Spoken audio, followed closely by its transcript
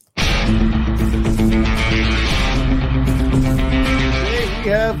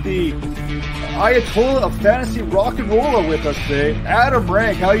have the Ayatollah of fantasy rock and roll with us today, Adam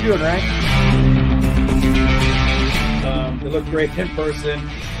Rank. How you doing, Rank? They look great in person,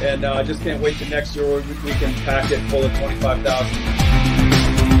 and I just can't wait to next year where we can pack it full of 25,000.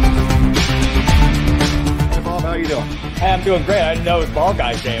 Hey, Bob, how you doing? Hey, I'm doing great. I didn't know it was Ball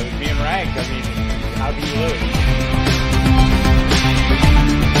Guys Day. It was being ranked. I mean, how can you lose?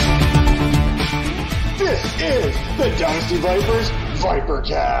 This is the Dynasty Vipers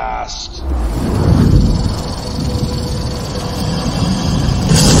Vipercast.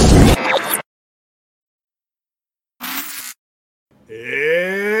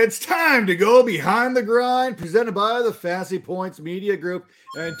 It's time to go behind the grind, presented by the Fantasy Points Media Group.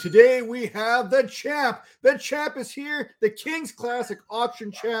 And today we have the champ. The champ is here, the Kings Classic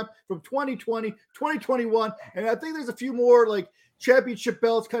Auction champ from 2020, 2021. And I think there's a few more like championship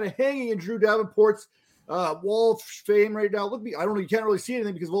belts kind of hanging in Drew Davenport's wall of fame right now. Look, I don't know, you can't really see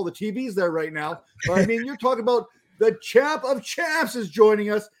anything because of all the TVs there right now. But I mean, you're talking about the champ of champs is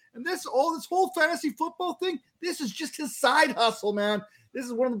joining us. And this whole fantasy football thing, this is just his side hustle, man. This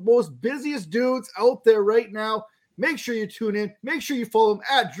is one of the most busiest dudes out there right now. Make sure you tune in. Make sure you follow him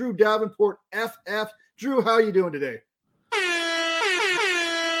at Drew Davenport FF. Drew, how are you doing today?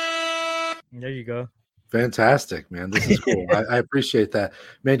 There you go. Fantastic, man. This is cool. I appreciate that.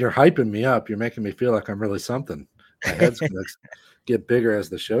 Man, you're hyping me up. You're making me feel like I'm really something. My head's going to get bigger as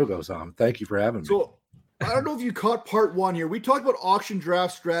the show goes on. Thank you for having me. So, I don't know if you caught part one here. We talked about auction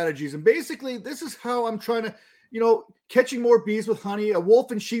draft strategies, and basically this is how I'm trying to, catching more bees with honey, a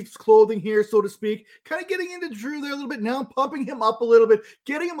wolf in sheep's clothing here, so to speak, kind of getting into Drew there a little bit now, pumping him up a little bit,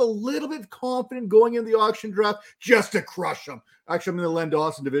 getting him a little bit confident going in the auction draft just to crush him. Actually, I'm in the Len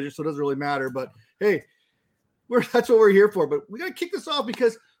Dawson division, so it doesn't really matter, but hey, that's what we're here for. But we got to kick this off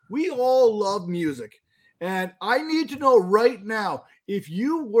because we all love music, and I need to know right now, if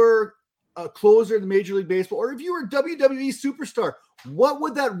you were a closer in the Major League Baseball, or if you were a WWE superstar, what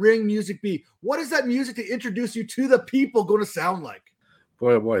would that ring music be? What is that music to introduce you to the people going to sound like?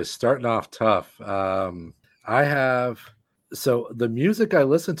 Boy, oh boy, starting off tough. So the music I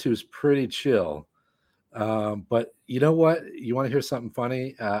listen to is pretty chill. But you know what? You want to hear something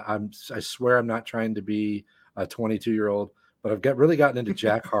funny? I swear I'm not trying to be a 22-year-old, but I've really gotten into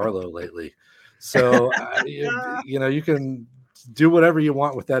Jack Harlow lately. So, you can do whatever you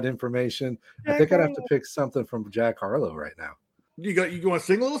want with that information. I think I'd have to pick something from Jack Harlow right now. You want to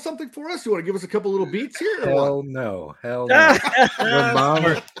sing a little something for us? You want to give us a couple little beats here? Hell no. Your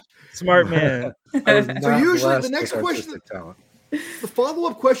mom, Smart man. So usually the next question, the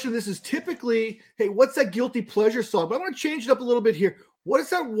follow-up question, this is typically, hey, what's that guilty pleasure song? But I want to change it up a little bit here. What is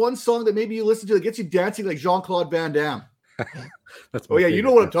that one song that maybe you listen to that gets you dancing like Jean-Claude Van Damme? Oh yeah, you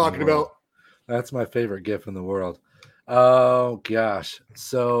know what I'm talking about. That's my favorite GIF in the world. Oh gosh.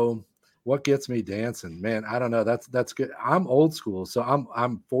 So what gets me dancing, man? I don't know. That's good. I'm old school. So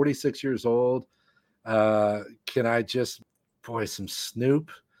I'm 46 years old. Can I just, some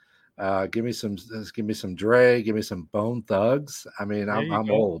Snoop, give me some Dre, give me some Bone Thugs. I mean, I'm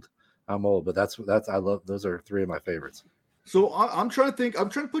old, but that's, I love, those are three of my favorites. So I'm trying to think, I'm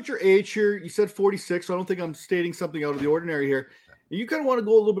trying to put your age here. You said 46. So I don't think I'm stating something out of the ordinary here. You kind of want to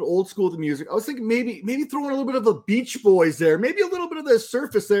go a little bit old school with the music. I was thinking maybe throwing a little bit of the Beach Boys there, maybe a little bit of the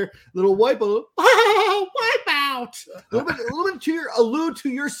Surface there, little wipe out, a little bit to allude to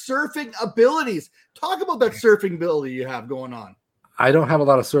your surfing abilities. Talk about that surfing ability you have going on. I don't have a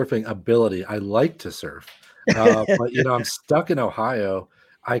lot of surfing ability. I like to surf, but I'm stuck in Ohio.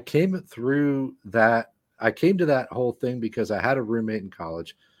 I came to that whole thing because I had a roommate in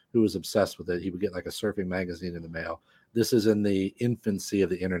college who was obsessed with it. He would get like a surfing magazine in the mail. This is in the infancy of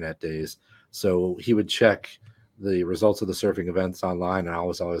the internet days. So he would check the results of the surfing events online. And I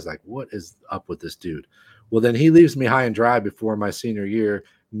was always like, what is up with this dude? Well, then he leaves me high and dry before my senior year,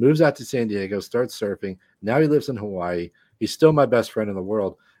 moves out to San Diego, starts surfing. Now he lives in Hawaii. He's still my best friend in the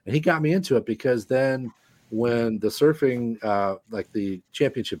world. And he got me into it because then when the surfing, like the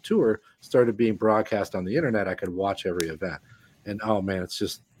championship tour started being broadcast on the internet, I could watch every event. And, oh man, it's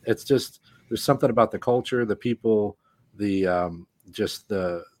just, there's something about the culture, the people, just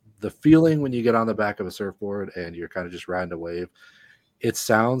the feeling when you get on the back of a surfboard and you're kind of just riding a wave. It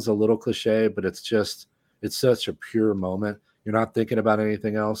sounds a little cliche, but it's such a pure moment. You're not thinking about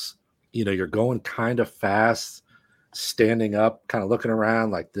anything else. You're going kind of fast, standing up, kind of looking around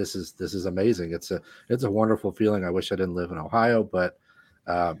like this is amazing. It's a wonderful feeling. I wish I didn't live in Ohio, but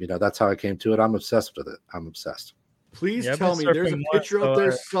that's how I came to it. I'm obsessed with it. I'm obsessed. Please tell me there's a picture out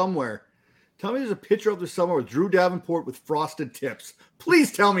there somewhere. Tell me there's a picture out there somewhere with Drew Davenport with frosted tips.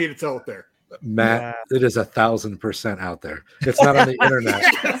 Please tell me it's out there. Matt, Wow. it is 1,000% out there. It's not on the internet,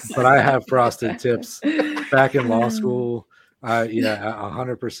 but I have frosted tips back in law school.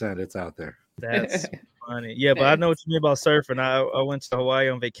 100% it's out there. That's funny. Yeah, but I know what you mean about surfing. I went to Hawaii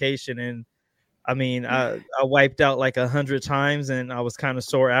on vacation, and I mean, I wiped out like 100 times, and I was kind of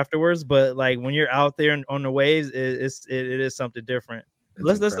sore afterwards. But like when you're out there and on the waves, it is something different.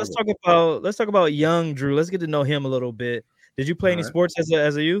 Let's talk about young Drew. Let's get to know him a little bit. Did you play any sports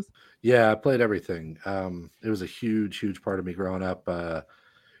as a youth? Yeah, I played everything. It was a huge part of me growing up.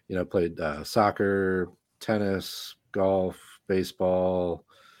 Played soccer, tennis, golf, baseball.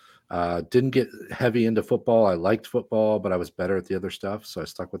 Didn't get heavy into football. I liked football, but I was better at the other stuff, so I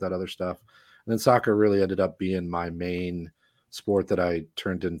stuck with that other stuff. And then soccer really ended up being my main sport that I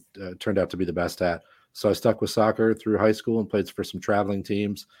turned out to be the best at. So I stuck with soccer through high school and played for some traveling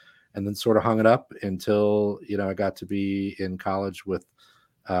teams, and then sort of hung it up until I got to be in college with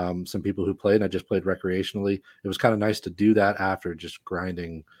some people who played. And I just played recreationally. It was kind of nice to do that after just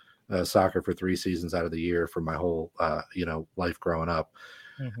grinding soccer for 3 seasons out of the year for my whole life growing up.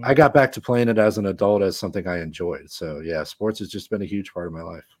 Mm-hmm. I got back to playing it as an adult as something I enjoyed. So yeah, sports has just been a huge part of my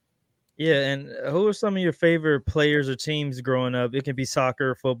life. Yeah, and who are some of your favorite players or teams growing up? It can be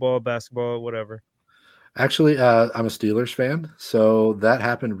soccer, football, basketball, whatever. Actually, I'm a Steelers fan, so that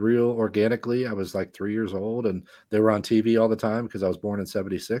happened real organically. I was like 3 years old, and they were on TV all the time because I was born in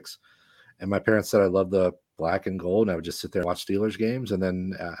 '76. And my parents said I loved the black and gold, and I would just sit there and watch Steelers games. And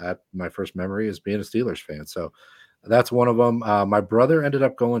then my first memory is being a Steelers fan. So that's one of them. My brother ended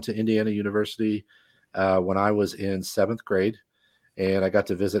up going to Indiana University when I was in 7th grade, and I got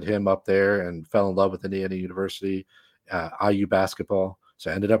to visit him up there and fell in love with Indiana University, IU basketball. So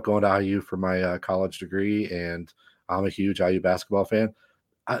I ended up going to IU for my college degree, and I'm a huge IU basketball fan.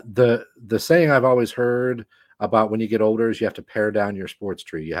 The saying I've always heard about when you get older is you have to pare down your sports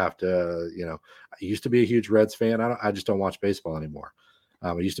tree. You have to, I used to be a huge Reds fan. I just don't watch baseball anymore.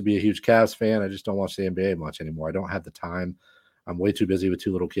 I used to be a huge Cavs fan. I just don't watch the NBA much anymore. I don't have the time. I'm way too busy with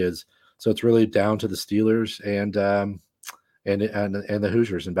 2 little kids. So it's really down to the Steelers and the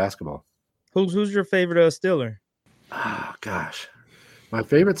Hoosiers in basketball. Who's your favorite Steeler? Oh, gosh. My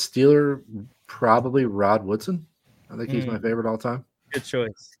favorite Steeler, probably Rod Woodson. I think he's my favorite all time. Good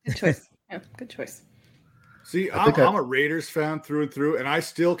choice. Good choice. Yeah, good choice. See, I'm a Raiders fan through and through, and I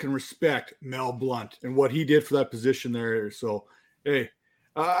still can respect Mel Blount and what he did for that position there. So, hey,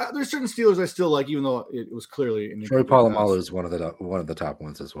 there's certain Steelers I still like, even though it was clearly in Troy Polamalu is one of the top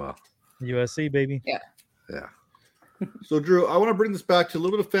ones as well. USC, baby. Yeah. So, Drew, I want to bring this back to a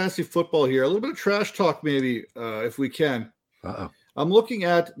little bit of fantasy football here, a little bit of trash talk, maybe, if we can. I'm looking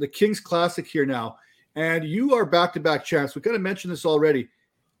at the Kings Classic here now, and you are back-to-back champs. We kind of mentioned this already.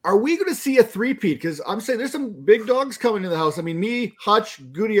 Are we going to see a three-peat? Because I'm saying there's some big dogs coming in the house. I mean, me, Hutch,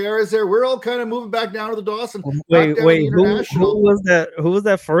 Gutierrez there. We're all kind of moving back down to the Dawson. Wait. Who was that? Who was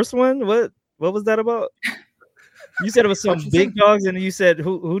that first one? What was that about? You said it was some big dogs, and you said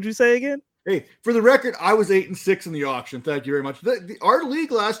who'd you say again? Hey, for the record, I was 8-6 in the auction. Thank you very much. Our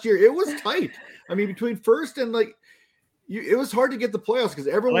league last year, it was tight. I mean, between first and it was hard to get the playoffs because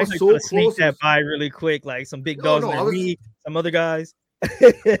everyone was so close. Sneak that by really quick, like some big dogs, some other guys.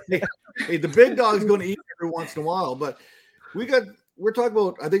 Hey, the big dog's going to eat every once in a while, but we're talking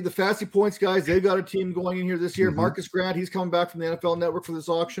about, I think the Fantasy Points guys, they've got a team going in here this year. Mm-hmm. Marcus Grant, he's coming back from the NFL Network for this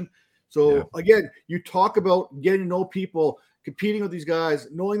auction. So again, you talk about getting to know people, competing with these guys,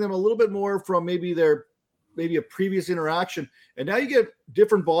 knowing them a little bit more from maybe a previous interaction. And now you get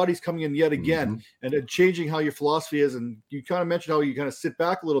different bodies coming in yet again and then changing how your philosophy is. And you kind of mentioned how you kind of sit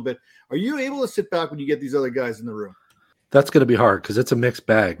back a little bit. Are you able to sit back when you get these other guys in the room? That's going to be hard because it's a mixed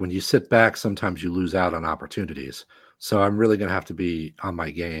bag. When you sit back, sometimes you lose out on opportunities. So I'm really going to have to be on my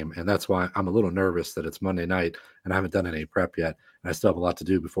game. And that's why I'm a little nervous that it's Monday night and I haven't done any prep yet. And I still have a lot to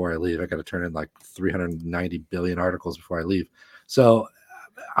do before I leave. I got to turn in like 390 billion articles before I leave. So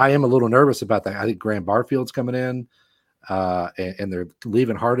I am a little nervous about that. I think Graham Barfield's coming in and they're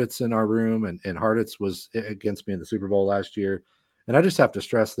leaving Harditz in our room. And Harditz was against me in the Super Bowl last year. And I just have to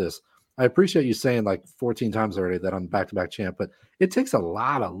stress this. I appreciate you saying like 14 times already that I'm back-to-back champ, but it takes a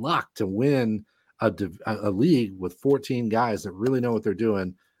lot of luck to win a league with 14 guys that really know what they're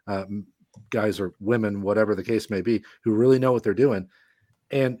doing, guys or women, whatever the case may be, who really know what they're doing.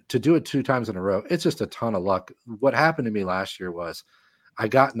 And to do it 2 times in a row, it's just a ton of luck. What happened to me last year was I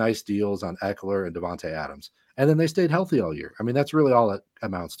got nice deals on Eckler and Devontae Adams, and then they stayed healthy all year. I mean, that's really all it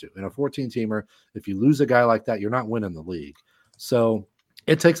amounts to. In a 14-teamer, if you lose a guy like that, you're not winning the league. So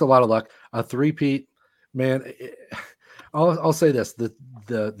it takes a lot of luck. A three-peat, man, I'll say this.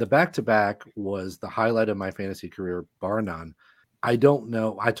 The back-to-back was the highlight of my fantasy career, bar none. I don't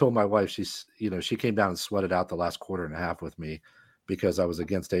know. I told my wife, she came down and sweated out the last quarter and a half with me because I was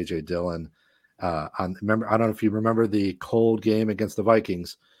against AJ Dillon. I don't know if you remember the cold game against the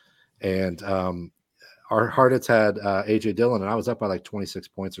Vikings, and our Hardits had AJ Dillon, and I was up by like 26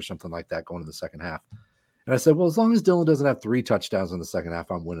 points or something like that going to the second half. And I said, well, as long as Dillon doesn't have 3 touchdowns in the second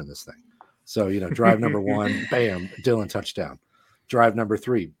half, I'm winning this thing. So, drive number 1, bam, Dillon touchdown. Drive number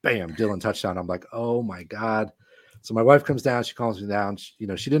 3, bam, Dillon touchdown. I'm like, oh my God. So my wife comes down, she calms me down. She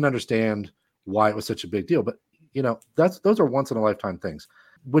didn't understand why it was such a big deal, but those are once in a lifetime things,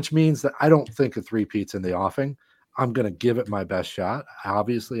 which means that I don't think of 3-peats in the offing. I'm going to give it my best shot.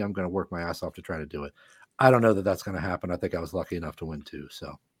 Obviously, I'm going to work my ass off to try to do it. I don't know that that's going to happen. I think I was lucky enough to win too.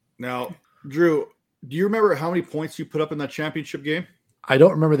 So now, Drew, do you remember how many points you put up in that championship game? I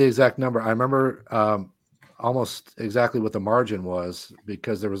don't remember the exact number. I remember almost exactly what the margin was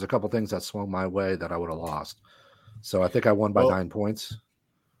because there was a couple things that swung my way that I would have lost. So I think I won by 9 points.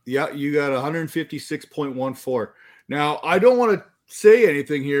 Yeah, you got 156.14. Now, I don't want to say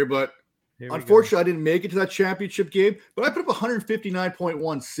anything here, but unfortunately, I didn't make it to that championship game, but I put up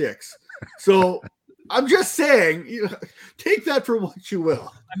 159.16. So I'm just saying, take that for what you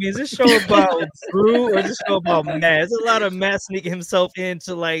will. I mean, is this show about Drew or is this show about Matt? There's a lot of Matt sneaking himself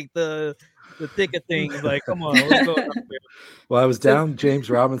into like the thick of things. Like, come on, let's go. Well, I was down James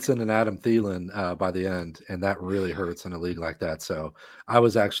Robinson and Adam Thielen by the end, and that really hurts in a league like that. So I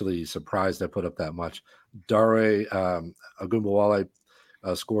was actually surprised I put up that much. Dare Agumbawale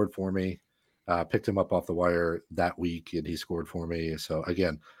scored for me. Picked him up off the wire that week, and he scored for me. So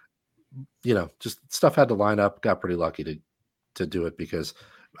again, just stuff had to line up. Got pretty lucky to do it because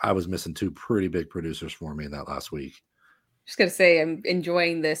I was missing 2 pretty big producers for me in that last week. Just gonna say I'm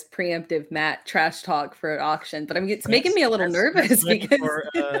enjoying this preemptive Matt trash talk for an auction, but it's making me a little nervous because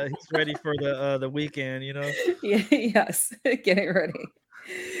he's ready for the weekend, Yeah, yes, getting ready.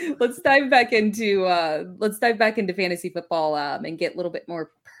 Let's dive back into fantasy football and get a little bit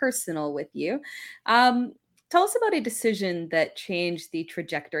more personal with you. Tell us about a decision that changed the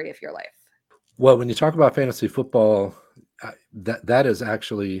trajectory of your life. Well, when you talk about fantasy football, that is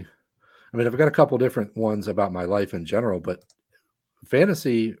actually, I've got a couple different ones about my life in general, but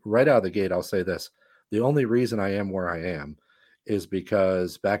fantasy right out of the gate, I'll say this. The only reason I am where I am is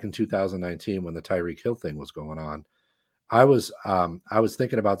because back in 2019, when the Tyreek Hill thing was going on, I was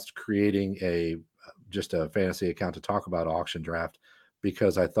thinking about creating just a fantasy account to talk about auction draft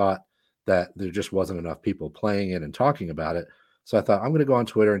because I thought that there just wasn't enough people playing it and talking about it. So I thought I'm going to go on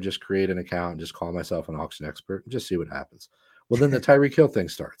Twitter and just create an account and just call myself an auction expert and just see what happens. Well, then the Tyreek Hill thing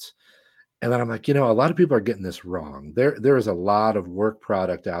starts. And then I'm like, a lot of people are getting this wrong. There is a lot of work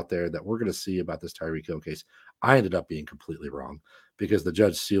product out there that we're going to see about this Tyreek Hill case. I ended up being completely wrong because the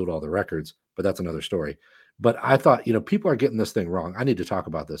judge sealed all the records, but that's another story. But I thought, people are getting this thing wrong. I need to talk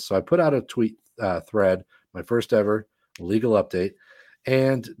about this. So I put out a tweet thread, my first ever legal update,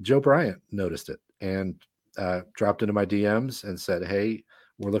 and Joe Bryant noticed it and dropped into my DMs and said, hey,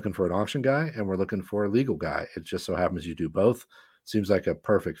 we're looking for an auction guy and we're looking for a legal guy. It just so happens you do both. Seems like a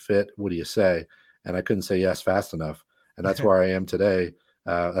perfect fit. What do you say? And I couldn't say yes fast enough. And that's where I am today.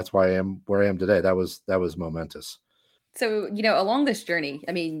 That's why I am where I am today. That was momentous. So, along this journey,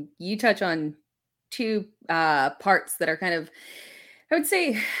 you touch on 2 parts that are kind of, I would say,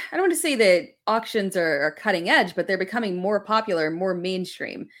 I don't want to say that auctions are cutting edge, but they're becoming more popular, more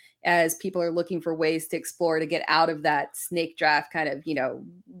mainstream as people are looking for ways to explore to get out of that snake draft kind of,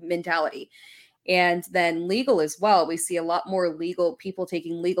 mentality. And then legal as well. We see a lot more legal people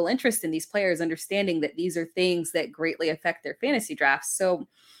taking legal interest in these players, understanding that these are things that greatly affect their fantasy drafts. So,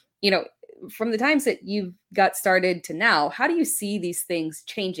 from the times that you've got started to now, how do you see these things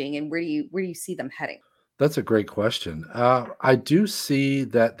changing and where do you see them heading? That's a great question. I do see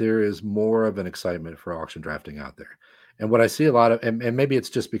that there is more of an excitement for auction drafting out there. And what I see a lot of, and maybe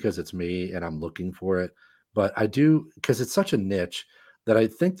it's just because it's me and I'm looking for it, but I do, because it's such a niche that I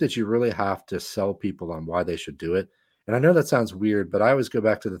think that you really have to sell people on why they should do it. And I know that sounds weird, but I always go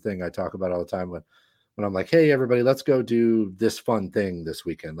back to the thing I talk about all the time when I'm like, hey, everybody, let's go do this fun thing this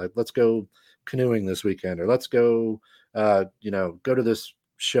weekend. Like, let's go canoeing this weekend, or let's go, go to this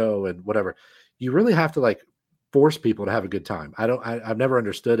show and whatever. You really have to force people to have a good time. I've never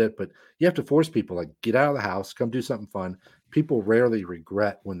understood it, but you have to force people, get out of the house, come do something fun. People rarely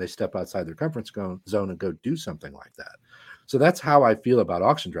regret when they step outside their comfort zone and go do something like that. So that's how I feel about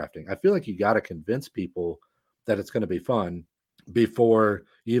auction drafting. I feel like you got to convince people that it's going to be fun before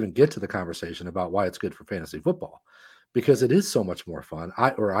you even get to the conversation about why it's good for fantasy football, because it is so much more fun.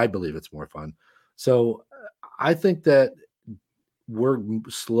 I believe it's more fun. So I think that we're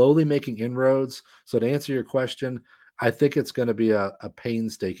slowly making inroads. So to answer your question, I think it's going to be a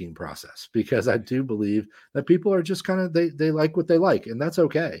painstaking process, because I do believe that people are just kind of, they like what they like, and that's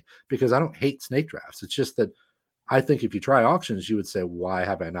okay, because I don't hate snake drafts. It's just that I think if you try auctions, you would say, why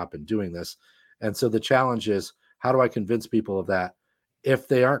have I not been doing this? And so the challenge is, how do I convince people of that? If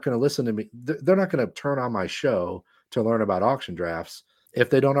they aren't going to listen to me, they're not going to turn on my show to learn about auction drafts if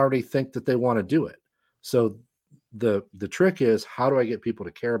they don't already think that they want to do it. So the trick is, how do I get people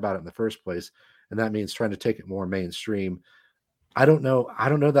to care about it in the first place? And that means trying to take it more mainstream. I don't know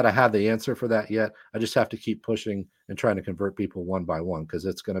that I have the answer for that yet. I just have to keep pushing and trying to convert people one by one, because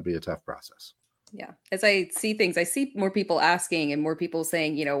it's going to be a tough process. Yeah. As I see things, I see more people asking and more people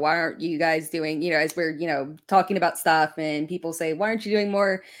saying, why aren't you guys doing, as we're, talking about stuff, and people say, why aren't you doing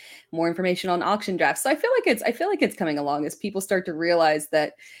more information on auction drafts? So I feel like it's coming along as people start to realize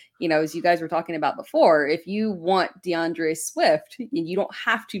that, as you guys were talking about before, if you want DeAndre Swift, you don't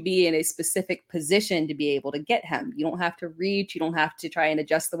have to be in a specific position to be able to get him. You don't have to reach. You don't have to try and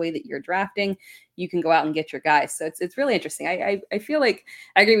adjust the way that you're drafting. You can go out and get your guys. So it's really interesting. I feel like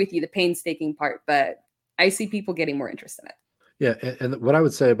I agree with you, the painstaking part, but I see people getting more interest in it. Yeah. And what I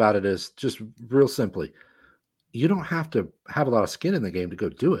would say about it is, just real simply, you don't have to have a lot of skin in the game to go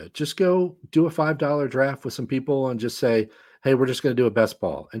do it. Just go do a $5 draft with some people and just say, hey, we're just going to do a best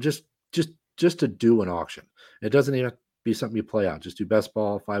ball, and just to do an auction. It doesn't even have to be something you play out. Just do best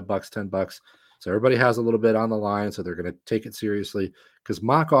ball, $5, $10. So everybody has a little bit on the line, so they're going to take it seriously, because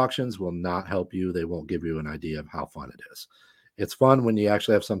mock auctions will not help you. They won't give you an idea of how fun it is. It's fun when you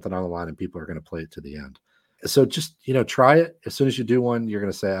actually have something on the line and people are going to play it to the end. So just, try it. As soon as you do one, you're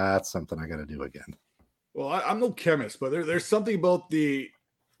going to say, that's something I got to do again. Well, I'm no chemist, but there's something about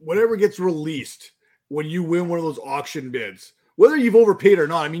whatever gets released when you win one of those auction bids, whether you've overpaid or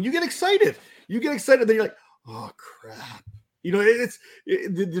not. I mean, you get excited. Then you're like, oh crap. It's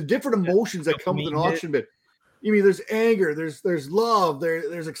the different emotions that come with an auction bid. There's anger, there's love,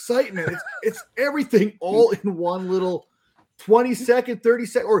 there's excitement. It's everything all in one little 20-second,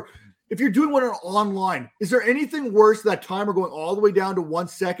 30-second. Or if you're doing one online, is there anything worse than that timer going all the way down to 1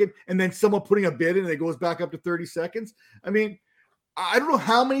 second and then someone putting a bid in and it goes back up to 30 seconds? I mean, I don't know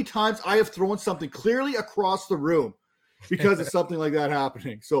how many times I have thrown something clearly across the room because of something like that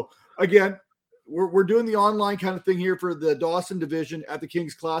happening. So again, we're doing the online kind of thing here for the Dawson division at the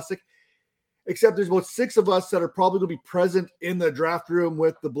Kings Classic, except there's about 6 of us that are probably going to be present in the draft room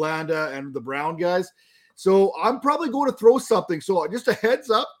with the Blanda and the Brown guys. So I'm probably going to throw something. So just a heads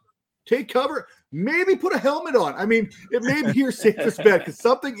up, take cover, maybe put a helmet on. I mean, it may be your safest bet, because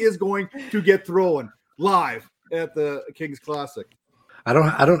something is going to get thrown live at the Kings Classic.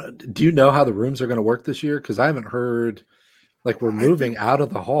 Do you know how the rooms are going to work this year? Because I haven't heard, like, we're moving out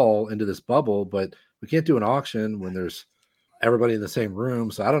of the hall into this bubble, but we can't do an auction when there's everybody in the same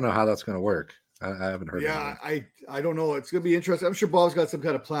room. So I don't know how that's going to work. I haven't heard. Yeah, I don't know. It's going to be interesting. I'm sure Bob's got some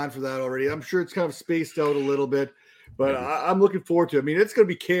kind of plan for that already. I'm sure it's kind of spaced out a little bit, but I'm looking forward to it. I mean, it's going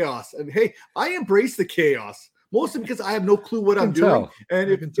to be chaos. And hey, I embrace the chaos. Mostly because I have no clue what I'm doing. And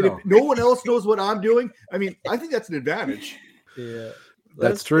if no one else knows what I'm doing, I mean, I think that's an advantage. Yeah.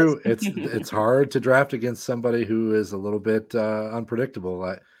 That's true. It's hard to draft against somebody who is a little bit unpredictable.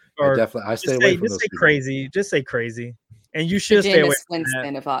 I stay away from those people. Crazy. Just say crazy, and you should stay away from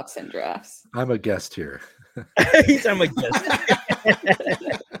Winston of auction drafts. I'm a guest here. I'm a guest.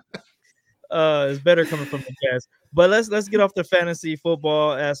 It's better coming from the guest. But let's get off the fantasy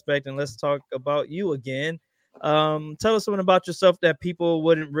football aspect and let's talk about you again. Tell us something about yourself that people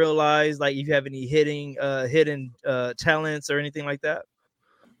wouldn't realize, like if you have any hidden talents or anything like that.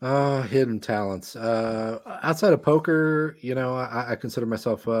 Hidden talents. Outside of poker, I consider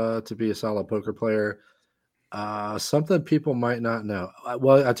myself to be a solid poker player. Something people might not know.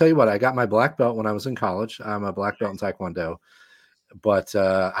 Well, I'll tell you what, I got my black belt when I was in college. I'm a black belt in Taekwondo, but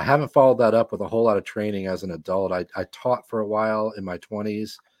I haven't followed that up with a whole lot of training as an adult. I taught for a while in my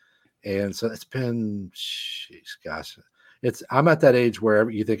 20s. And so it's been, I'm at that age where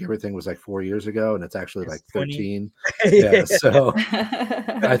you think everything was like 4 years ago, and it's actually like 13. Yeah. So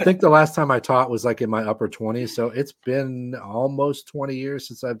I think the last time I taught was like in my upper 20s. So it's been almost 20 years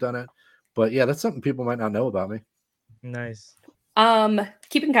since I've done it. But yeah, that's something people might not know about me. Nice.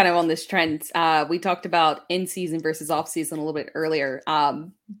 Keeping kind of on this trend, we talked about in season versus off season a little bit earlier.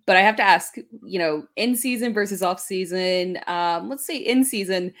 But I have to ask, in season versus off season, let's say in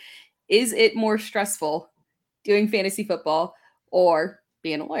season, is it more stressful doing fantasy football or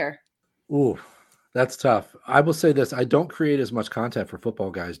being a lawyer? Ooh, that's tough. I will say this. I don't create as much content for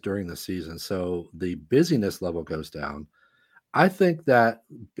football guys during the season, so the busyness level goes down. I think that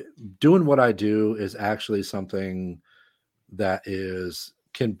doing what I do is actually something that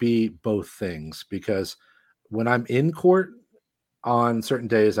can be both things, because when I'm in court on certain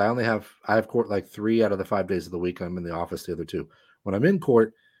days, I have court like 3 out of the 5 days of the week. I'm in the office the other 2. When I'm in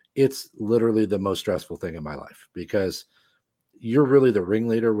court, it's literally the most stressful thing in my life because you're really the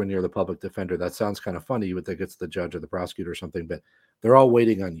ringleader when you're the public defender. That sounds kind of funny. You would think it's the judge or the prosecutor or something, but they're all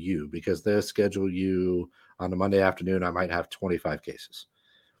waiting on you because they'll schedule you on a Monday afternoon. I might have 25 cases.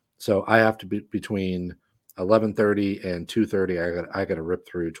 So I have to be between 11:30 and 2:30. I got to rip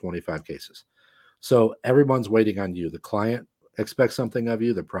through 25 cases. So everyone's waiting on you. The client expects something of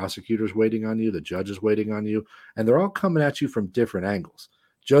you. The prosecutor's waiting on you. The judge is waiting on you. And they're all coming at you from different angles.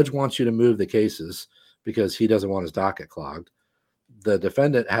 Judge wants you to move the cases because he doesn't want his docket clogged. The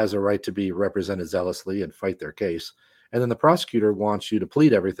defendant has a right to be represented zealously and fight their case. And then the prosecutor wants you to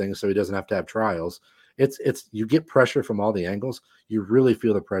plead everything so he doesn't have to have trials. It's you get pressure from all the angles. You really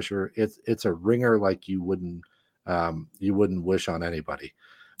feel the pressure. It's a ringer like you wouldn't wish on anybody.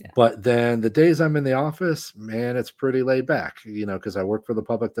 Yeah. But then the days I'm in the office, man, it's pretty laid back, because I work for the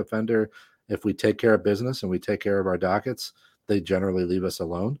public defender. If we take care of business and we take care of our dockets, they generally leave us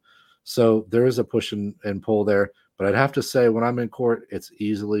alone. So there is a push and pull there. But I'd have to say when I'm in court, it's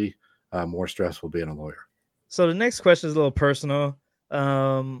easily more stressful being a lawyer. So the next question is a little personal.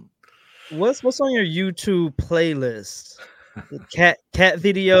 What's on your YouTube playlist? Cat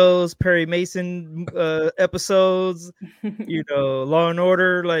videos, Perry Mason episodes, Law and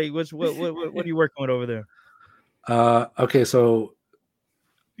Order. Like, what are you working with over there? Okay, so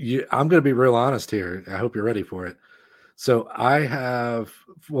I'm going to be real honest here. I hope you're ready for it. So I have,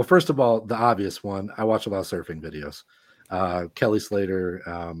 well, first of all, the obvious one. I watch a lot of surfing videos. Kelly Slater.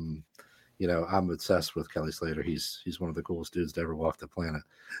 I'm obsessed with Kelly Slater. He's one of the coolest dudes to ever walk the planet.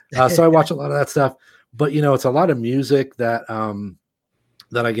 So I watch a lot of that stuff. But it's a lot of music that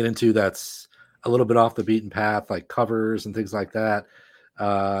I get into that's a little bit off the beaten path, like covers and things like that.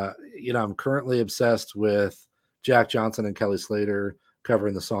 I'm currently obsessed with Jack Johnson and Kelly Slater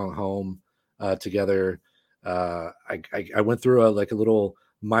covering the song "Home" together. I went through a little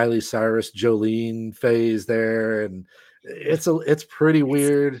Miley Cyrus Jolene phase there, and it's pretty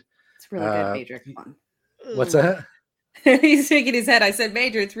weird. It's really good, Major. Come on. What's that? He's shaking his head. I said,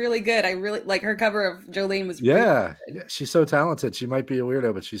 Major, it's really good. I really like her cover of Jolene was yeah, she's so talented. She might be a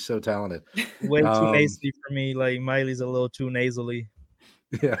weirdo, but she's so talented. Way too nasally for me. Like Miley's a little too nasally.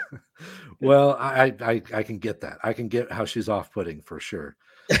 Yeah. Well, I can get that. I can get how she's off-putting for sure.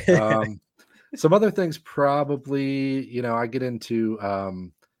 Some other things probably, I get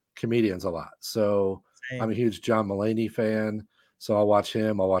into comedians a lot. So Same. I'm a huge John Mulaney fan. So I'll watch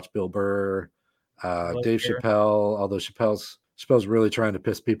him. I'll watch Bill Burr, Dave Chappelle. Although Chappelle's really trying to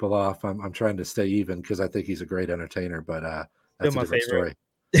piss people off. I'm trying to stay even because I think he's a great entertainer. But that's a different story.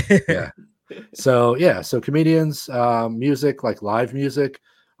 Yeah. So comedians, music, like live music.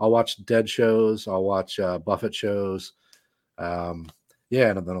 I'll watch Dead shows. I'll watch Buffett shows. And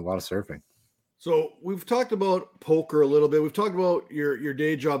then a lot of surfing. So we've talked about poker a little bit. We've talked about your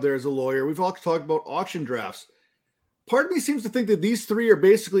day job there as a lawyer. We've also talked about auction drafts. Part of me seems to think that these three are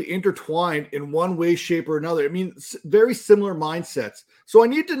basically intertwined in one way, shape, or another. I mean, very similar mindsets. So I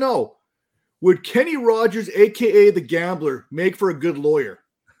need to know, would Kenny Rogers, a.k.a. the Gambler, make for a good lawyer?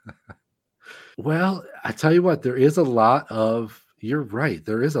 Well, I tell you what, you're right.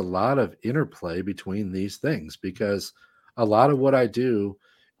 There is a lot of interplay between these things because a lot of what I do,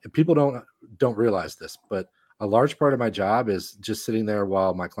 people don't realize this, but a large part of my job is just sitting there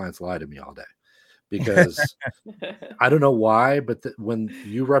while my clients lie to me all day. Because I don't know why, but when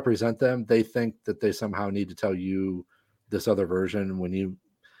you represent them, they think that they somehow need to tell you this other version.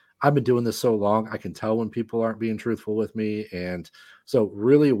 I've been doing this so long, I can tell when people aren't being truthful with me. And so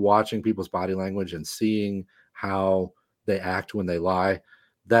really watching people's body language and seeing how they act when they lie,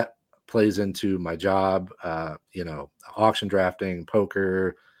 that plays into my job, auction drafting,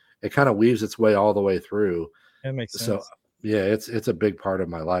 poker. It kind of weaves its way all the way through. That makes sense. So yeah, it's a big part of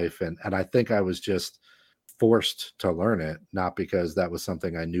my life. And I think I was just forced to learn it, not because that was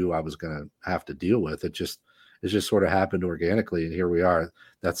something I knew I was going to have to deal with. It just sort of happened organically. And here we are.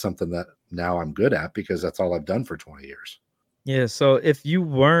 That's something that now I'm good at because that's all I've done for 20 years. Yeah. So if you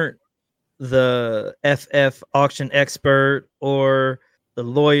weren't the FF auction expert or the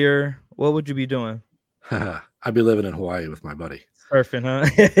lawyer, what would you be doing? I'd be living in Hawaii with my buddy. Surfing, huh?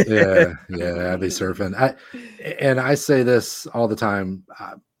 yeah, I'd be surfing. I say this all the time.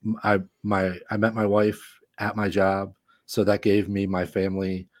 I met my wife at my job, so that gave me my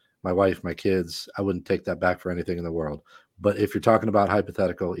family, my wife, my kids. I wouldn't take that back for anything in the world. But if you're talking about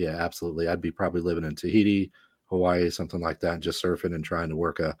hypothetical, yeah, absolutely. I'd be probably living in Tahiti, Hawaii, something like that, and just surfing and trying to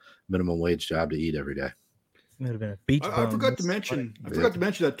work a minimum wage job to eat every day. It would have been a beach I bum. forgot to mention. I forgot to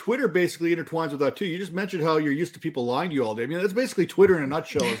mention that Twitter basically intertwines with that too. You just mentioned how you're used to people lying to you all day. I mean, that's basically Twitter in a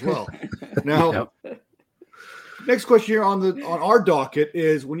nutshell as well. Now, next question here on our docket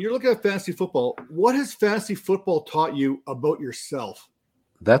is: when you're looking at fantasy football, what has fantasy football taught you about yourself?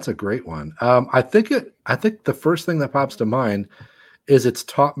 That's a great one. I think the first thing that pops to mind is it's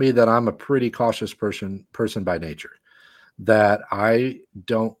taught me that I'm a pretty cautious person by nature. That I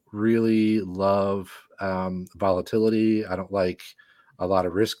don't really love volatility. I don't like a lot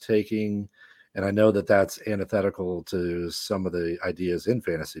of risk taking. And I know that that's antithetical to some of the ideas in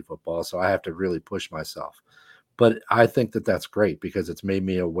fantasy football. So I have to really push myself. But I think that that's great because it's made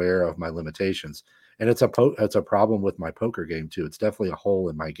me aware of my limitations. And it's a problem with my poker game too. It's definitely a hole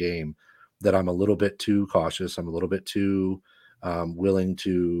in my game that I'm a little bit too cautious. I'm a little bit too willing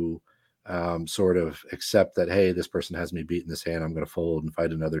to sort of accept that, hey, this person has me beat in this hand. I'm going to fold and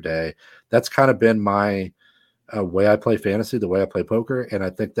fight another day. That's kind of been my way I play fantasy, the way I play poker. And I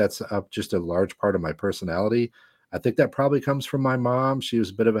think that's just a large part of my personality. I think that probably comes from my mom. She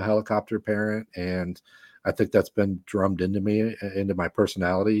was a bit of a helicopter parent. And I think that's been drummed into me, into my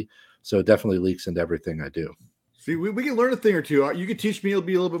personality. So it definitely leaks into everything I do. See, we can learn a thing or two. You could teach me to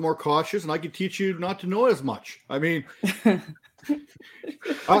be a little bit more cautious, and I could teach you not to know as much. I mean, I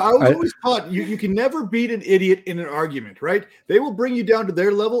was always taught you can never beat an idiot in an argument, right? They will bring you down to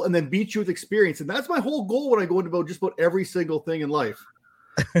their level and then beat you with experience. And that's my whole goal when I go into about just about every single thing in life.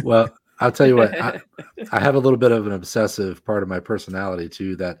 Well, I'll tell you what, I have a little bit of an obsessive part of my personality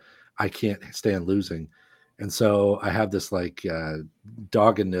too, that I can't stand losing. And so I have this like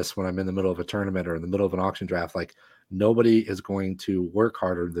doggedness when I'm in the middle of a tournament or in the middle of an auction draft. Like nobody is going to work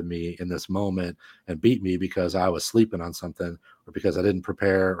harder than me in this moment and beat me because I was sleeping on something or because I didn't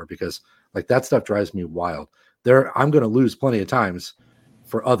prepare or because like that stuff drives me wild. I'm going to lose plenty of times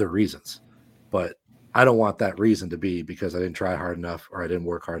for other reasons, but I don't want that reason to be because I didn't try hard enough or I didn't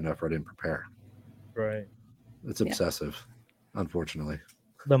work hard enough or I didn't prepare. Right. It's obsessive, unfortunately.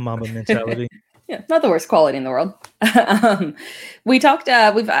 The mama mentality. Yeah, not the worst quality in the world. We've talked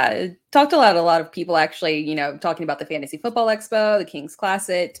a lot of people actually, talking about the Fantasy Football Expo, the King's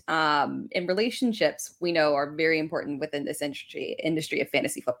Classic, and relationships we know are very important within this industry of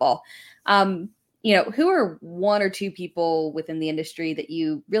fantasy football. Who are one or two people within the industry that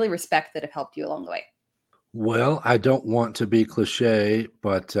you really respect that have helped you along the way? Well, I don't want to be cliche,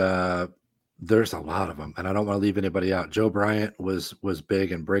 but there's a lot of them, and I don't want to leave anybody out. Joe Bryant was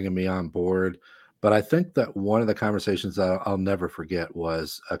big in bringing me on board, but I think that one of the conversations that I'll never forget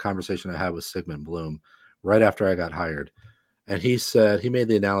was a conversation I had with Sigmund Bloom right after I got hired. And he made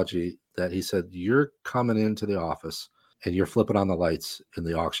the analogy that he said, you're coming into the office and you're flipping on the lights in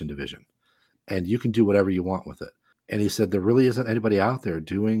the auction division and you can do whatever you want with it. And he said, there really isn't anybody out there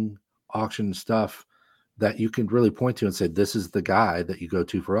doing auction stuff that you can really point to and say, this is the guy that you go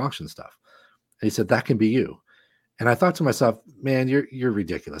to for auction stuff. And he said, that can be you. And I thought to myself, man, you're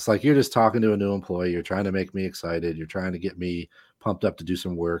ridiculous. Like you're just talking to a new employee. You're trying to make me excited. You're trying to get me pumped up to do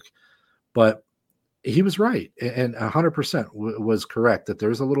some work. But he was right. And 100% was correct that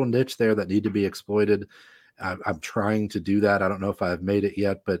there's a little niche there that need to be exploited. I'm trying to do that. I don't know if I've made it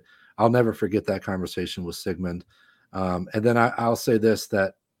yet, but I'll never forget that conversation with Sigmund. And then I'll say this,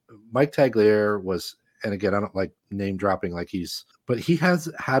 that Mike Tagliere was, and again, I don't like name dropping but he has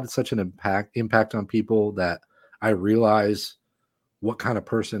had such an impact on people that I realize what kind of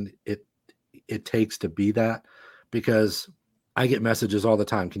person it takes to be that, because I get messages all the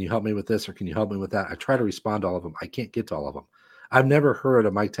time. Can you help me with this? Or can you help me with that? I try to respond to all of them. I can't get to all of them. I've never heard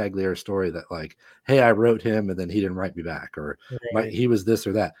a Mike Tagliere story that like, hey, I wrote him and then he didn't write me back, or he was this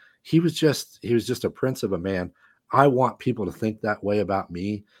or that. He was just a prince of a man. I want people to think that way about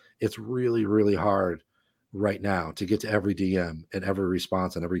me. It's really, really hard right now to get to every DM and every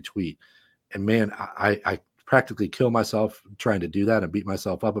response and every tweet. And man, I practically kill myself trying to do that and beat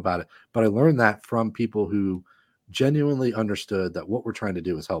myself up about it. But I learned that from people who genuinely understood that what we're trying to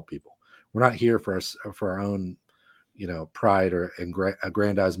do is help people. We're not here for our own, pride or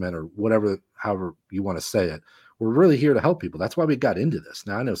aggrandizement or however you want to say it. We're really here to help people. That's why we got into this.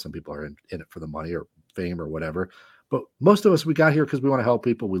 Now I know some people are in it for the money or fame or whatever, but most of us, we got here because we want to help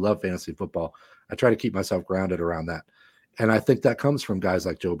people. We love fantasy football. I try to keep myself grounded around that. And I think that comes from guys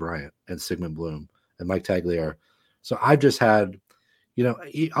like Joe Bryant and Sigmund Bloom and Mike Tagliere. So I've just had,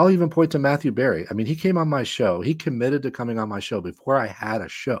 I'll even point to Matthew Berry. I mean, he came on my show. He committed to coming on my show before I had a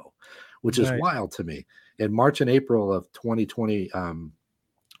show, which is wild to me. In March and April of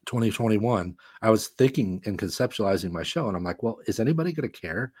 2021, I was thinking and conceptualizing my show. And I'm like, well, is anybody going to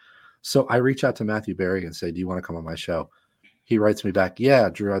care? So I reach out to Matthew Berry and say, do you want to come on my show? He writes me back, yeah,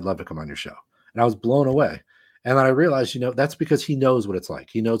 Drew, I'd love to come on your show. And I was blown away. And then I realized, that's because he knows what it's like.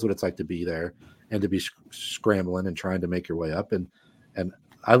 He knows what it's like to be there and to be scrambling and trying to make your way up. And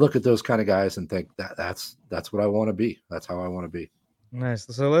I look at those kind of guys and think that's what I want to be. That's how I want to be. Nice.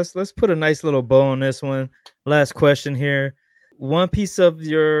 So let's put a nice little bow on this one. Last question here. One piece of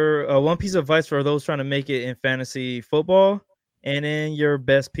advice for those trying to make it in fantasy football, and then your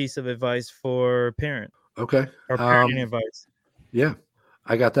best piece of advice for parent. Okay. Or parenting advice. Yeah.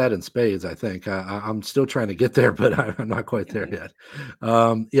 I got that in spades, I think. I'm still trying to get there, but I'm not quite there yet.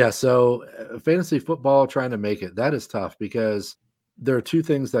 So fantasy football, trying to make it, that is tough because there are two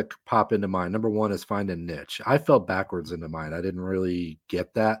things that pop into mind. Number one is find a niche. I fell backwards into mine. I didn't really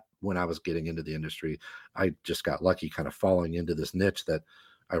get that when I was getting into the industry. I just got lucky kind of falling into this niche that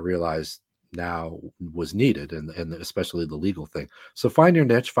I realized now was needed, and especially the legal thing. So find your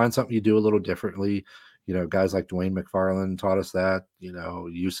niche, find something you do a little differently. Guys like Dwayne McFarland taught us that,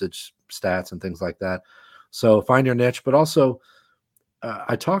 usage stats and things like that. So find your niche, but also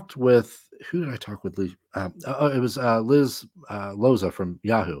I talked with, who did I talk with? It was Liz Loza from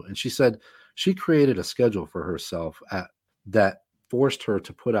Yahoo. And she said she created a schedule for herself that forced her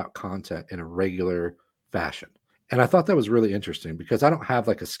to put out content in a regular fashion. And I thought that was really interesting because I don't have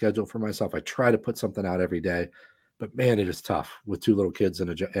like a schedule for myself. I try to put something out every day, but man, it is tough with 2 little kids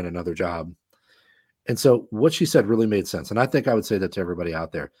and another job. And so what she said really made sense. And I think I would say that to everybody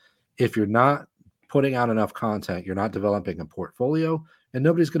out there. If you're not putting out enough content, you're not developing a portfolio, and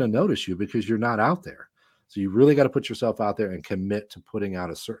nobody's going to notice you because you're not out there. So you really got to put yourself out there and commit to putting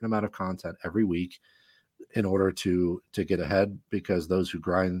out a certain amount of content every week in order to get ahead, because those who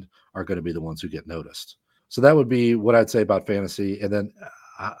grind are going to be the ones who get noticed. So that would be what I'd say about fantasy. And then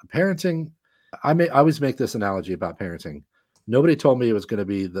parenting, I always make this analogy about parenting. Nobody told me it was going to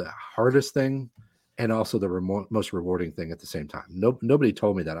be the hardest thing and also the most rewarding thing at the same time. Nobody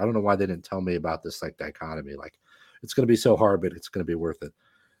told me that. I don't know why they didn't tell me about this like dichotomy. Like, it's going to be so hard, but it's going to be worth it.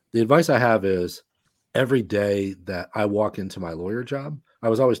 The advice I have is every day that I walk into my lawyer job, I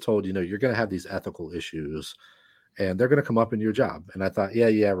was always told, you're going to have these ethical issues and they're going to come up in your job. And I thought,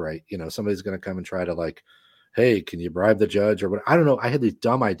 yeah, right. Somebody's going to come and try to like, hey, can you bribe the judge or what? I don't know. I had these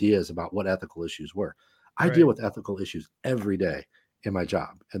dumb ideas about what ethical issues were. I deal with ethical issues every day in my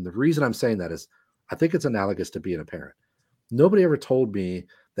job. And the reason I'm saying that is I think it's analogous to being a parent. Nobody ever told me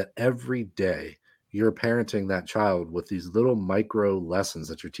that every day you're parenting that child with these little micro lessons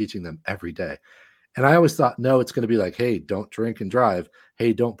that you're teaching them every day. And I always thought, no, it's going to be like, hey, don't drink and drive.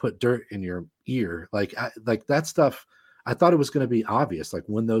 Hey, don't put dirt in your ear. Like that stuff. I thought it was going to be obvious, like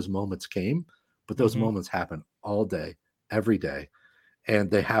when those moments came, but those moments happen all day, every day.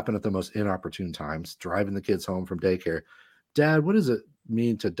 And they happen at the most inopportune times, driving the kids home from daycare. Dad, what does it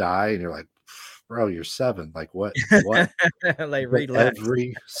mean to die? And you're like, bro, you're 7. Like what? Like relax.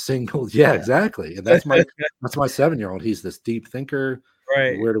 Every single, yeah, exactly. And that's my 7-year-old. He's this deep thinker.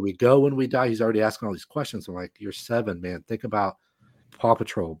 Right. Where do we go when we die? He's already asking all these questions. I'm like, you're 7, man. Think about Paw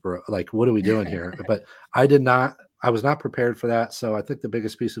Patrol, bro. Like, what are we doing here? But I was not prepared for that. So I think the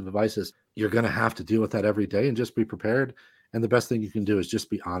biggest piece of advice is you're going to have to deal with that every day and just be prepared. And the best thing you can do is just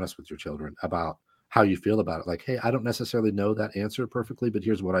be honest with your children about how you feel about it. Like, hey, I don't necessarily know that answer perfectly, but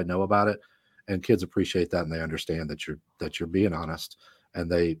here's what I know about it. And kids appreciate that, and they understand that you're being honest,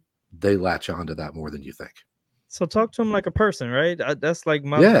 and they latch on to that more than you think. So talk to them like a person, right? That's like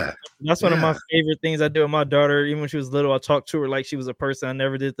that's one of my favorite things I do with my daughter. Even when she was little, I talked to her like she was a person. I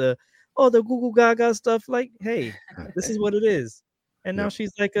never did the Google Gaga stuff. Like, hey, this is what it is. And now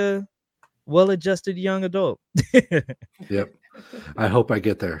she's like a well-adjusted young adult. Yep. I hope I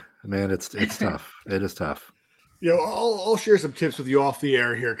get there, man. It's tough. It is tough. I'll share some tips with you off the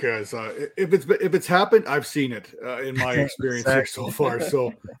air here, because if it's happened, I've seen it in my experience here so far.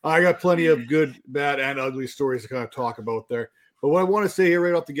 So I got plenty of good, bad, and ugly stories to kind of talk about there. But what I want to say here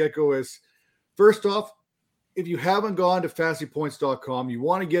right off the get-go is, first off, if you haven't gone to fantasypoints.com, you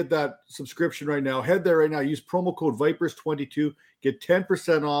want to get that subscription right now, head there right now. Use promo code Vipers22, get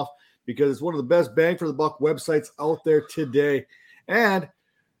 10% off, because it's one of the best bang for the buck websites out there today. And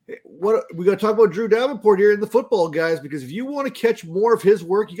what we got to talk about Drew Davenport here in the Football Guys, because if you want to catch more of his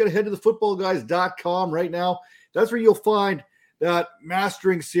work, you got to head to thefootballguys.com right now. That's where you'll find that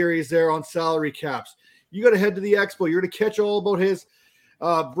mastering series there on salary caps. You got to head to the expo. You're going to catch all about his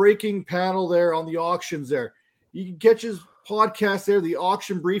breaking panel there on the auctions there. You can catch his podcast there, the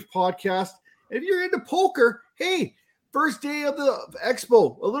Auction Brief podcast. And if you're into poker, hey, first day of the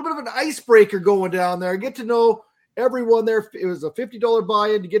expo, a little bit of an icebreaker going down there. Get to know everyone there. It was a $50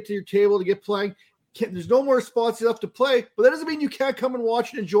 buy-in to get to your table to get playing. There's no more spots left to play, but that doesn't mean you can't come and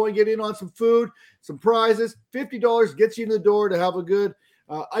watch and enjoy and get in on some food, some prizes. $50 gets you in the door to have a good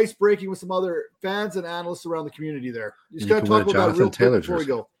ice breaking with some other fans and analysts around the community there. You just You got to can win talk a about that real Jonathan Taylor quick before we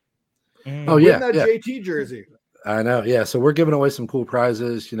jersey. go. Oh, Win yeah. that Yeah. JT jersey. I know. Yeah. So we're giving away some cool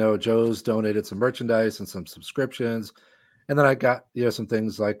prizes. You know, Joe's donated some merchandise and some subscriptions. And then I got, you know, some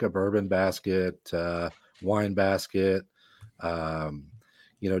things like a bourbon basket, wine basket,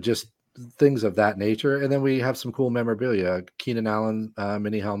 you know, just things of that nature. And then we have some cool memorabilia, Keenan Allen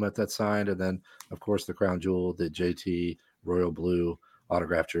mini helmet that's signed. And then, of course, the crown jewel, the JT Royal Blue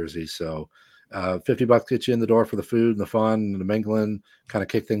autograph jersey. So $50 gets you in the door for the food and the fun and the mingling, kind of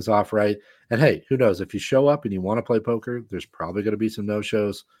kick things off right. And hey, who knows? If you show up and you want to play poker, there's probably going to be some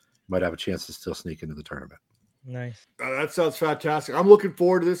no-shows. You might have a chance to still sneak into the tournament. Nice. That sounds fantastic. I'm looking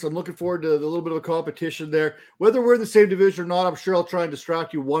forward to this. I'm looking forward to the little bit of a competition there. Whether we're in the same division or not, I'm sure I'll try and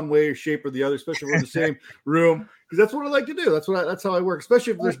distract you one way or shape or the other, especially if we're in the same room, because that's what I like to do. That's how I work,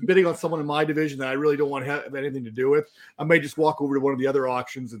 especially if there's bidding on someone in my division that I really don't want to have anything to do with. I may just walk over to one of the other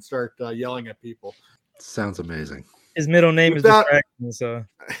auctions and start yelling at people. Sounds amazing. His middle name With is that- Distraction, so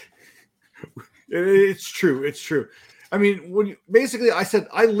It's true. It's true. I mean, basically I said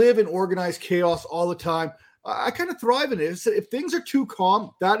I live in organized chaos all the time. I kind of thrive in it. If things are too calm,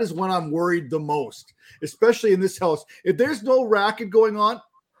 that is when I'm worried the most, especially in this house. If there's no racket going on,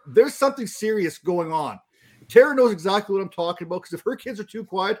 there's something serious going on. Tara knows exactly what I'm talking about, because if her kids are too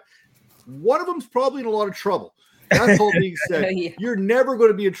quiet, one of them's probably in a lot of trouble. That's all being said. Yeah. You're never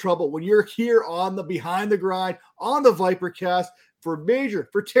going to be in trouble when you're here on the Behind the Grind, on the Vipercast. For Major,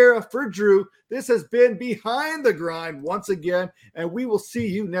 for Tara, for Drew, this has been Behind the Grind once again, and we will see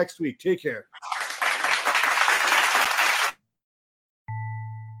you next week. Take care.